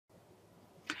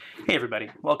Hey everybody,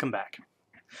 welcome back.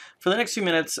 For the next few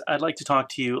minutes, I'd like to talk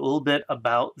to you a little bit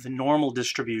about the normal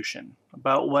distribution,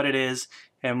 about what it is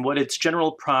and what its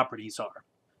general properties are.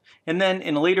 And then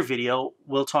in a later video,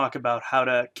 we'll talk about how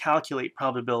to calculate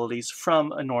probabilities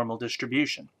from a normal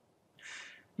distribution.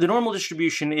 The normal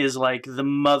distribution is like the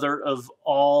mother of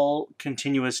all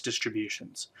continuous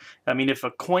distributions. I mean, if a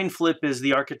coin flip is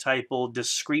the archetypal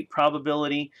discrete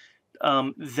probability,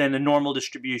 then a normal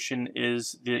distribution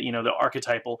is the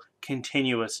archetypal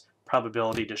continuous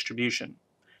probability distribution.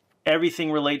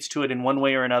 Everything relates to it in one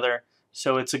way or another,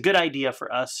 so it's a good idea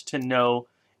for us to know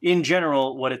in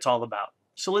general what it's all about.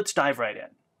 So let's dive right in.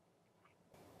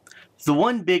 The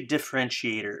one big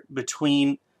differentiator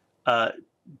between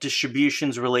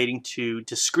distributions relating to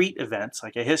discrete events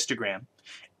like a histogram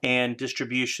and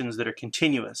distributions that are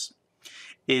continuous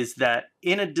is that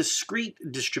in a discrete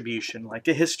distribution like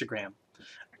a histogram,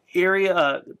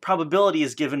 probability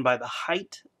is given by the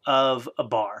height of a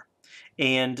bar,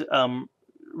 and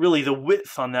really the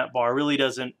width on that bar really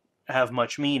doesn't have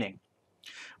much meaning.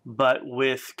 But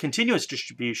with continuous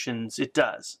distributions, it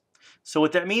does. So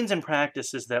what that means in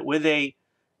practice is that with a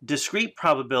discrete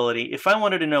probability, if I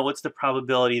wanted to know what's the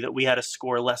probability that we had a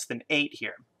score less than 8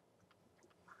 here,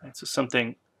 right, so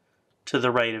something to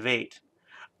the right of 8,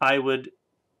 I would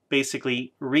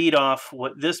basically read off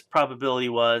what this probability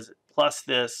was plus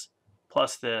this,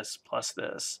 plus this, plus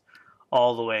this,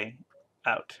 all the way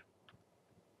out.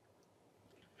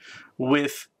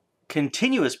 With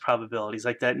continuous probabilities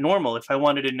like that normal, if I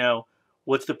wanted to know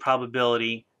what's the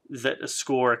probability that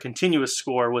a continuous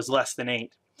score was less than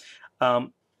 8,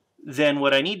 then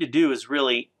what I need to do is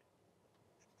really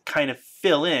kind of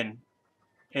fill in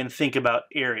and think about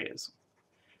areas.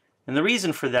 And the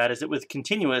reason for that is that with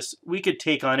continuous, we could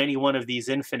take on any one of these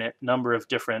infinite number of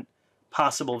different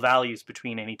possible values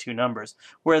between any two numbers.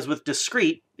 Whereas with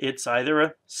discrete, it's either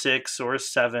a 6 or a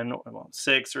 7, or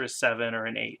 6 or a 7 or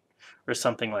an 8 or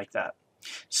something like that.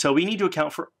 So we need to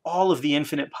account for all of the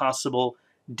infinite possible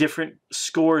different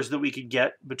scores that we could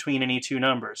get between any two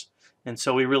numbers. And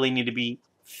so we really need to be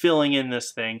filling in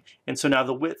this thing. And so now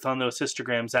the width on those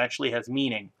histograms actually has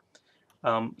meaning.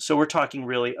 So we're talking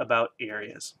really about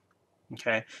areas.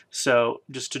 Okay, so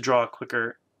just to draw a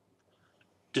quicker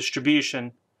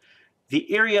distribution,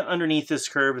 the area underneath this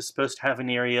curve is supposed to have an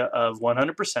area of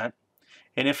 100%.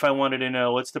 And if I wanted to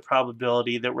know what's the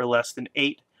probability that we're less than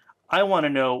 8, I want to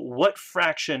know what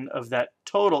fraction of that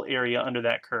total area under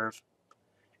that curve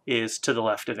is to the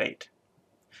left of 8.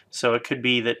 So it could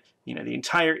be that the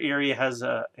entire area has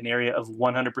an area of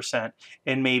 100%,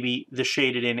 and maybe the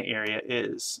shaded in area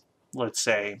is, let's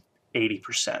say,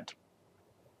 80%.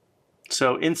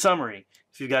 So in summary,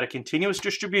 if you've got a continuous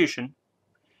distribution,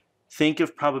 think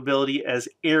of probability as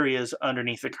areas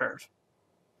underneath the curve.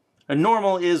 A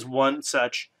normal is one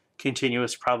such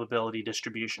continuous probability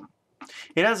distribution.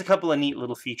 It has a couple of neat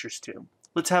little features too.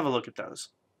 Let's have a look at those.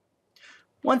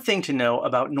 One thing to know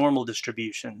about normal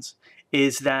distributions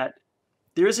is that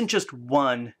there isn't just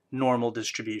one normal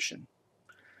distribution.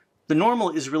 The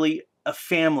normal is really a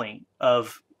family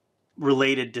of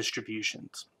related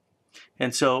distributions.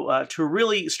 And so to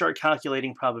really start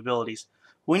calculating probabilities,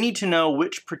 we need to know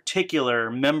which particular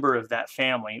member of that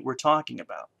family we're talking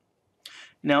about.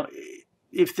 Now,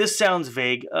 if this sounds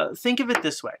vague, think of it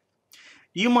this way.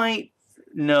 You might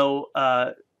know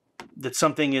that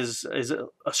something is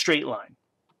a straight line,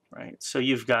 right? So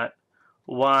you've got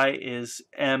y is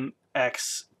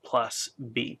mx plus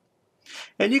b.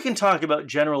 And you can talk about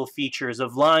general features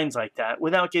of lines like that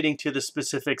without getting to the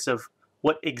specifics of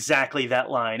what exactly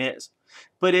that line is.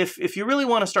 But if you really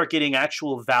want to start getting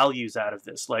actual values out of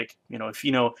this, like, if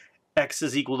you know x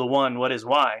is equal to 1, what is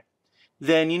y?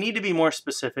 Then you need to be more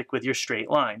specific with your straight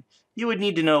line. You would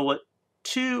need to know what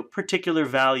two particular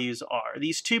values are,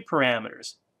 these two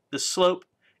parameters, the slope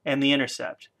and the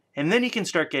intercept. And then you can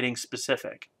start getting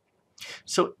specific.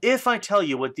 So if I tell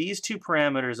you what these two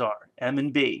parameters are, m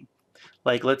and b,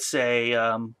 like let's say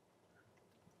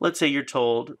you're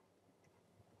told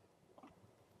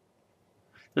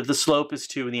that the slope is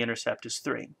 2 and the intercept is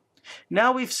 3.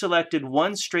 Now we've selected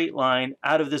one straight line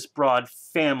out of this broad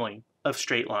family of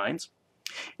straight lines.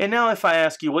 And now if I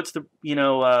ask you what's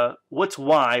what's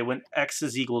y when x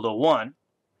is equal to 1,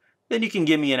 then you can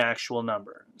give me an actual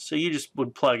number. So you just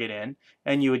would plug it in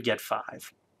and you would get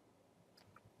 5.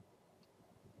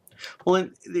 Well,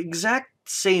 in the exact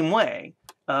same way,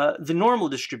 the normal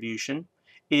distribution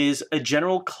is a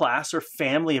general class or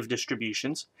family of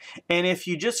distributions, and if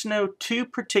you just know two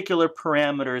particular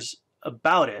parameters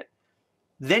about it,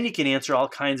 then you can answer all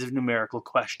kinds of numerical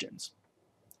questions.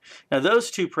 Now those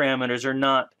two parameters are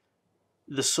not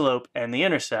the slope and the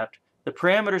intercept, The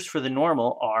parameters for the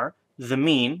normal are the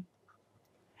mean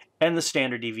and the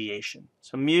standard deviation,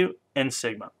 so mu and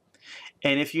sigma.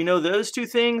 And if you know those two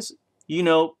things, you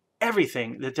know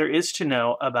everything that there is to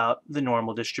know about the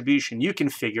normal distribution. You can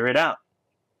figure it out.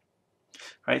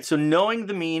 Right? So knowing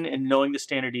the mean and knowing the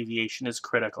standard deviation is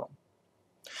critical.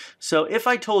 So if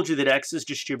I told you that x is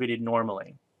distributed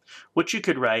normally, what you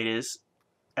could write is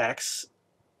x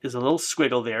is a little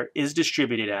squiggle there, is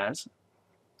distributed as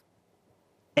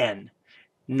n,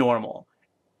 normal.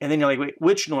 And then you're like, wait,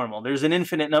 which normal? There's an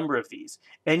infinite number of these.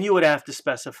 And you would have to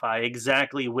specify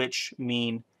exactly which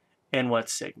mean and what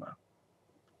sigma.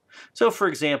 So for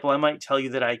example, I might tell you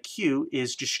that IQ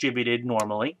is distributed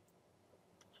normally.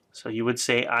 So you would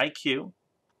say IQ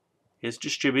is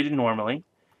distributed normally.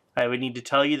 I would need to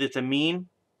tell you that the mean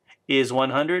is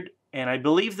 100, and I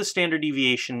believe the standard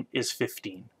deviation is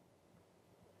 15.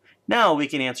 Now we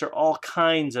can answer all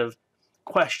kinds of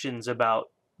questions about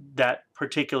that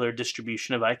particular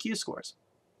distribution of IQ scores.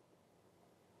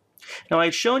 Now I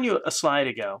had shown you a slide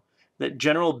ago that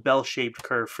general bell-shaped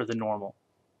curve for the normal.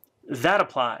 That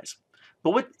applies.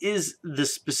 But what is the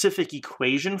specific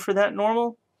equation for that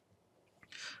normal?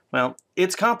 Well,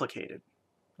 it's complicated,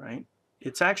 right?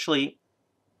 It's actually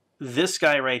this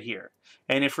guy right here.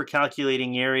 And if we're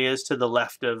calculating areas to the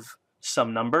left of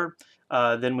some number,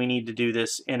 then we need to do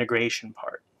this integration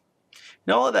part.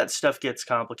 Now all of that stuff gets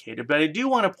complicated, but I do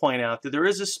want to point out that there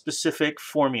is a specific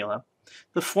formula.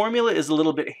 The formula is a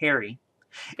little bit hairy,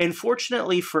 and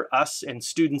fortunately for us and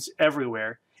students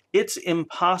everywhere, it's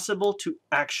impossible to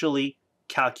actually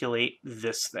calculate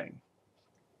this thing.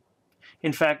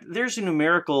 In fact, there's a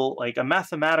numerical, like a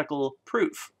mathematical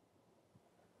proof.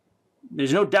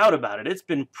 There's no doubt about it. It's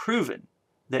been proven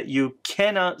that you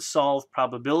cannot solve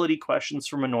probability questions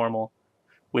from a normal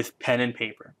with pen and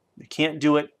paper. You can't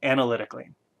do it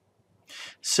analytically.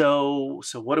 So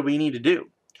what do we need to do?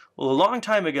 Well, a long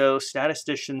time ago,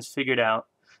 statisticians figured out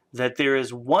that there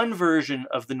is one version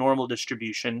of the normal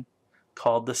distribution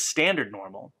called the standard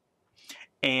normal.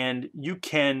 And you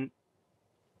can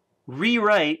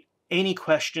rewrite any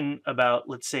question about,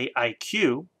 let's say,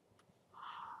 IQ,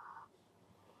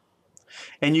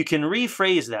 and you can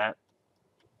rephrase that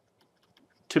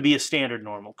to be a standard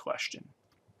normal question.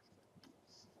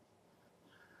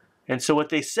 And so what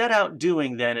they set out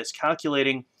doing then is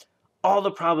calculating all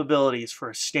the probabilities for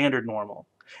a standard normal.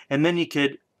 And then you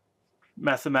could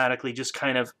mathematically just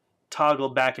kind of toggle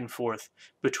back and forth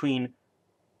between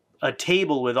a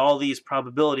table with all these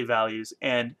probability values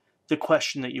and the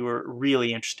question that you were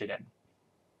really interested in.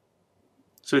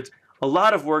 So it's a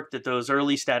lot of work that those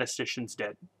early statisticians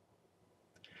did.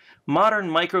 Modern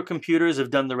microcomputers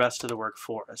have done the rest of the work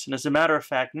for us. And as a matter of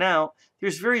fact, now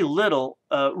there's very little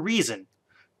reason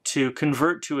to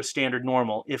convert to a standard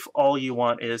normal if all you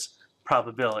want is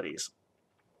probabilities.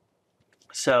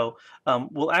 So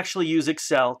we'll actually use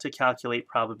Excel to calculate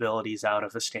probabilities out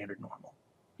of a standard normal,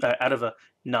 out of a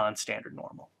non-standard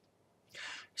normal.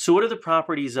 So what are the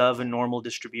properties of a normal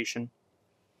distribution?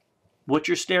 What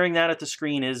you're staring at the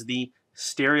screen is the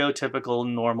stereotypical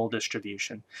normal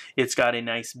distribution. It's got a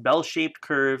nice bell-shaped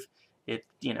curve.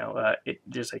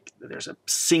 There's a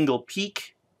single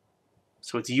peak,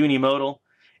 so it's unimodal,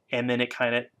 and then it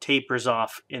kind of tapers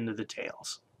off into the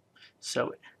tails.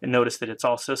 So and notice that it's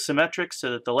also symmetric,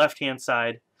 so that the left-hand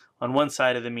side on one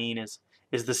side of the mean is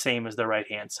the same as the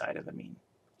right-hand side of the mean.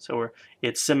 So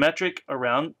it's symmetric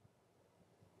around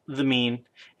the mean,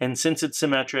 and since it's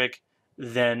symmetric,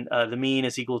 then the mean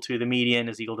is equal to the median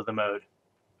is equal to the mode.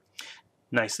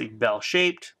 Nicely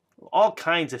bell-shaped. All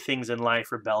kinds of things in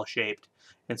life are bell-shaped,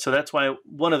 and so that's why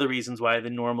one of the reasons why the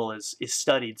normal is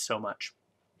studied so much.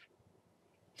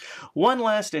 One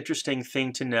last interesting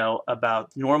thing to know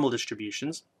about normal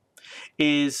distributions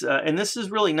is, and this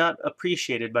is really not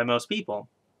appreciated by most people,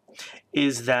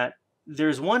 is that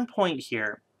there's one point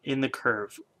here in the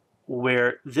curve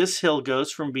where this hill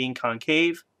goes from being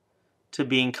concave to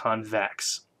being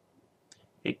convex.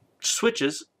 It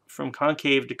switches from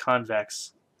concave to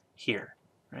convex here,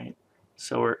 right?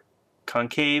 So we're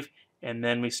concave, and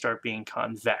then we start being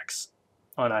convex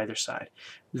on either side.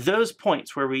 Those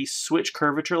points where we switch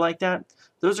curvature like that,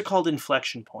 those are called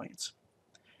inflection points.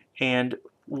 And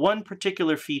one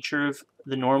particular feature of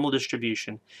the normal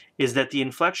distribution is that the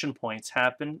inflection points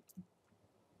happen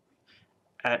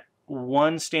at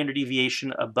one standard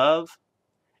deviation above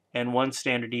and one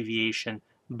standard deviation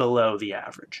below the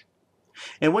average.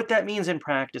 And what that means in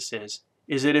practice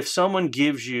is that if someone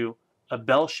gives you a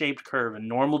bell-shaped curve, a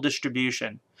normal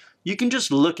distribution, you can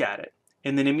just look at it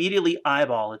and then immediately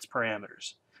eyeball its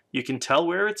parameters. You can tell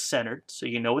where it's centered, so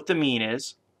you know what the mean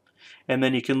is, and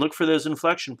then you can look for those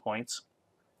inflection points,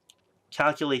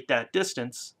 calculate that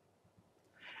distance,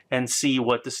 and see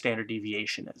what the standard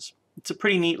deviation is. It's a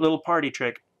pretty neat little party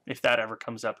trick if that ever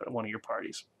comes up at one of your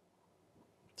parties.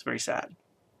 It's very sad.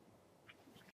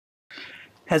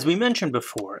 As we mentioned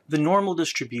before, the normal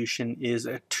distribution is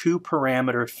a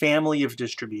two-parameter family of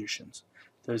distributions.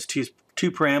 Those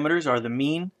two parameters are the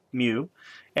mean, mu,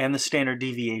 and the standard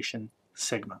deviation,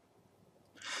 sigma.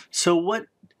 So what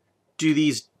do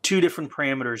these two different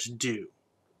parameters do?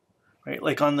 Right?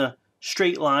 Like on the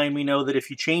straight line, we know that if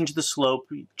you change the slope,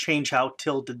 you change how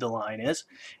tilted the line is.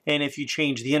 And if you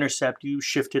change the intercept, you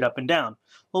shift it up and down.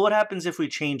 Well, what happens if we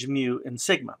change mu and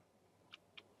sigma?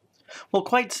 Well,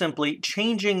 quite simply,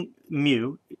 changing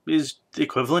mu is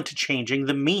equivalent to changing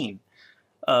the mean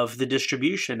of the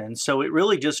distribution. And so it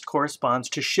really just corresponds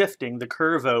to shifting the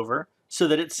curve over so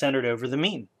that it's centered over the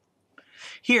mean.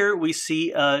 Here we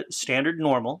see a standard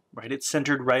normal, right? It's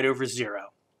centered right over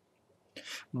 0.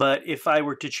 But if I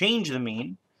were to change the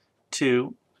mean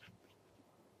to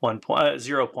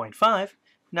 0.5,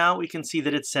 now we can see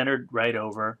that it's centered right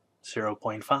over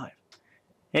 0.5.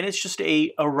 And it's just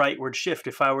a rightward shift.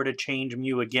 If I were to change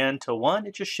mu again to 1,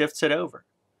 it just shifts it over.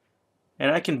 And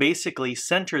I can basically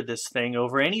center this thing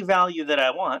over any value that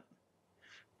I want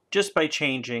just by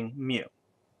changing mu.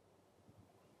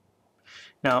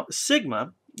 Now,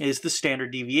 sigma is the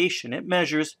standard deviation. It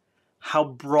measures how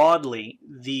broadly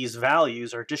these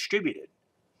values are distributed.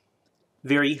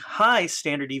 Very high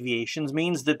standard deviations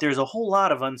means that there's a whole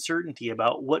lot of uncertainty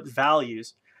about what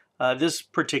values this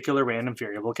particular random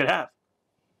variable could have.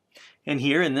 And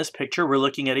here in this picture, we're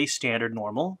looking at a standard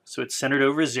normal, so it's centered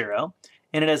over 0,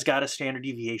 and it has got a standard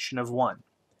deviation of 1.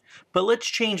 But let's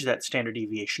change that standard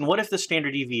deviation. What if the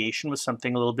standard deviation was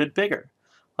something a little bit bigger,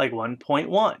 like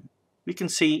 1.1? We can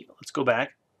see, let's go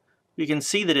back, we can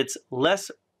see that it's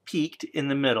less peaked in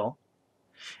the middle,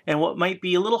 and what might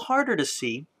be a little harder to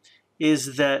see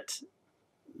is that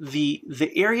the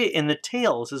area in the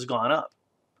tails has gone up.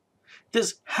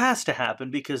 This has to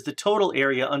happen because the total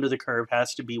area under the curve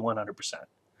has to be 100%.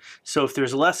 So if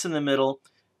there's less in the middle,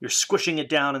 you're squishing it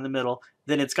down in the middle,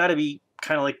 then it's got to be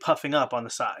kind of like puffing up on the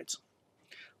sides.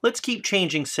 Let's keep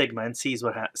changing sigma and see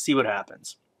what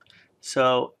happens.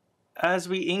 So as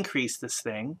we increase this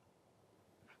thing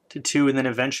to 2 and then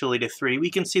eventually to 3, we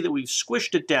can see that we've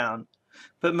squished it down,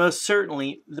 but most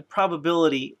certainly the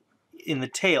probability in the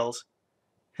tails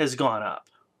has gone up,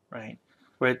 right?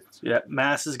 Where that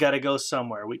mass has got to go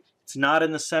somewhere. It's not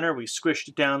in the center, we squished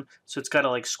it down, so it's got to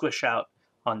like squish out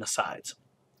on the sides.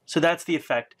 So that's the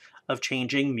effect of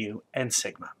changing mu and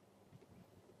sigma.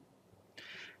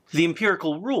 The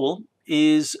empirical rule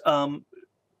is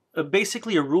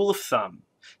basically a rule of thumb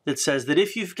that says that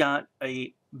if you've got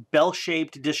a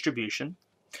bell-shaped distribution,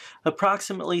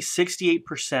 approximately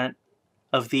 68%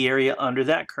 of the area under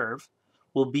that curve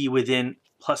will be within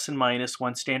plus and minus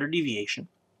 1 standard deviation.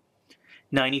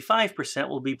 95%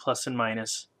 will be plus and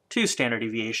minus 2 standard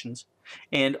deviations,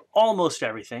 and almost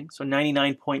everything, so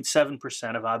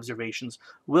 99.7% of observations,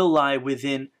 will lie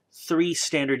within 3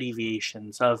 standard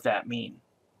deviations of that mean.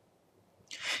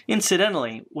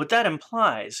 Incidentally, what that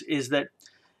implies is that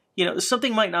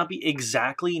something might not be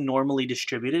exactly normally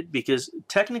distributed because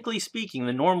technically speaking,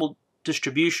 the normal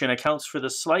distribution accounts for the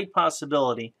slight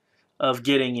possibility of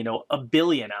getting, a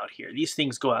billion out here. These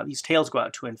things go out, these tails go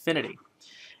out to infinity.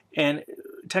 And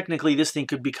technically this thing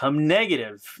could become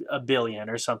negative a billion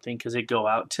or something because it go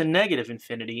out to negative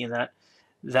infinity in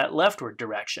that leftward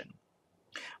direction.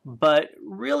 But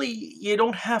really, you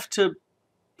don't have to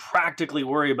practically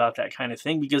worry about that kind of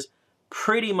thing because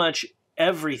pretty much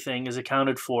everything is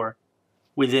accounted for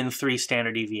within 3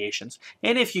 standard deviations.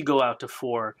 And if you go out to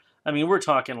 4, I mean, we're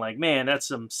talking like, man, that's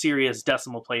some serious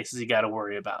decimal places you got to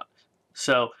worry about.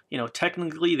 So,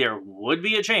 technically there would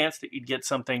be a chance that you'd get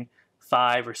something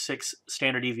 5 or 6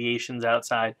 standard deviations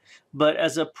outside, but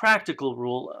as a practical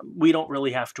rule, we don't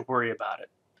really have to worry about it.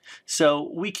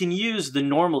 So we can use the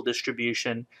normal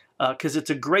distribution because it's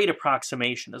a great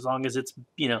approximation as long as it's,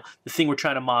 the thing we're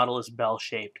trying to model is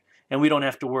bell-shaped. And we don't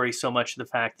have to worry so much the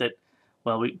fact that,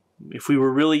 well, if we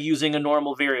were really using a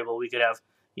normal variable, we could have,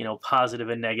 positive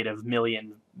and negative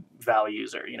million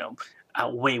values or,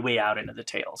 way out into the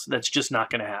tails. That's just not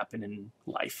going to happen in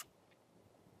life.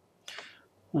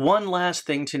 One last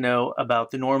thing to know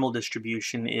about the normal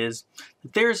distribution is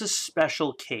that there's a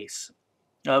special case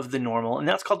of the normal, and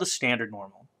that's called the standard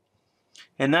normal.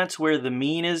 And that's where the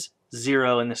mean is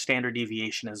 0 and the standard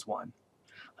deviation is 1.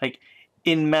 Like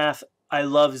in math, I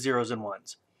love zeros and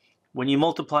ones. When you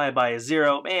multiply by a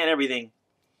 0, man,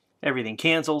 everything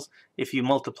cancels. If you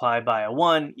multiply by a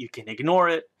 1, you can ignore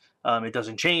it. It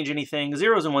doesn't change anything.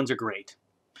 Zeros and ones are great.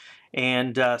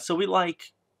 And so we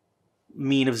like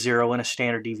mean of 0 and a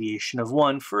standard deviation of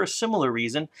 1 for a similar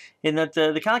reason, in that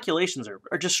the calculations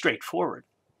are just straightforward.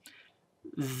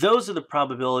 Those are the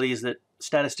probabilities that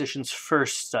statisticians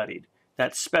first studied,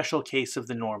 that special case of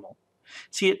the normal.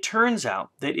 See, it turns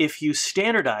out that if you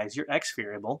standardize your x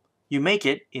variable, you make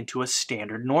it into a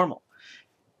standard normal.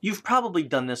 You've probably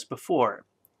done this before.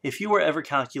 If you were ever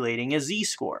calculating a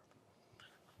z-score,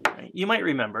 you might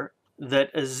remember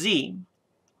that a z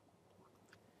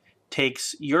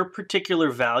takes your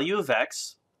particular value of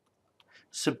x,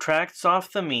 subtracts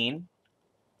off the mean,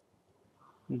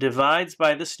 divides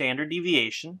by the standard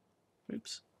deviation,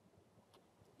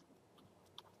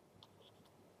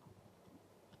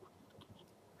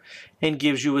 and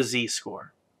gives you a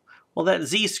z-score. Well, that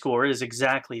z-score is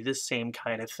exactly this same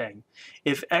kind of thing.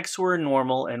 If x were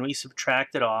normal and we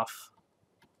subtracted off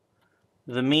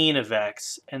the mean of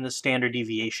x and the standard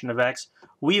deviation of x,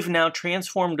 we've now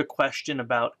transformed a question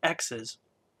about x's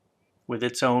with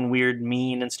its own weird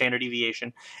mean and standard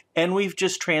deviation, and we've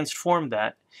just transformed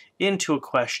that into a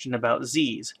question about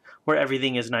z's, where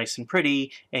everything is nice and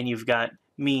pretty, and you've got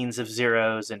means of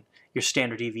zeros and your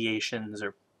standard deviations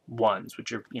are ones,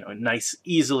 which are nice,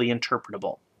 easily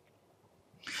interpretable.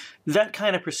 That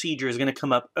kind of procedure is going to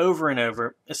come up over and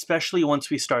over, especially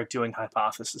once we start doing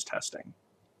hypothesis testing.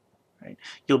 Right?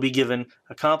 You'll be given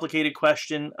a complicated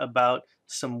question about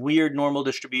some weird normal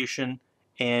distribution,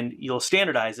 and you'll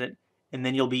standardize it, and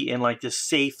then you'll be in like this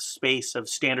safe space of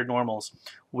standard normals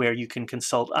where you can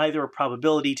consult either a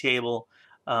probability table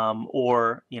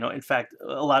or, in fact,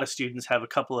 a lot of students have a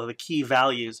couple of the key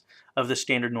values of the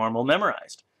standard normal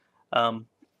memorized.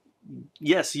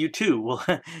 Yes, you too will,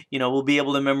 will be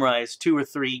able to memorize 2 or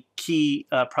 3 key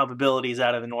probabilities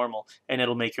out of the normal, and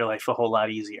it'll make your life a whole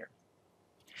lot easier.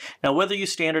 Now, whether you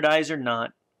standardize or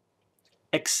not,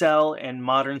 Excel and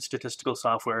modern statistical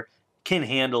software can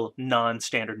handle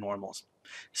non-standard normals.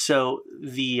 So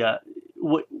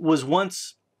what was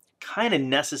once kind of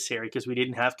necessary because we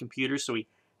didn't have computers, so we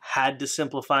had to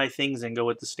simplify things and go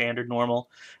with the standard normal,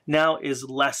 now is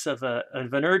less of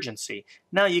an urgency.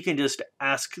 Now you can just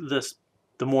ask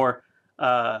the more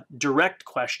direct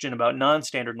question about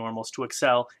non-standard normals to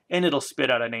Excel, and it'll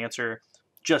spit out an answer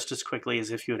just as quickly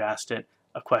as if you had asked it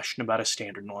a question about a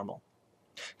standard normal.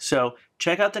 So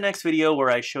check out the next video where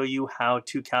I show you how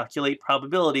to calculate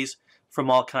probabilities from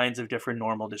all kinds of different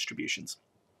normal distributions.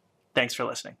 Thanks for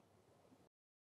listening.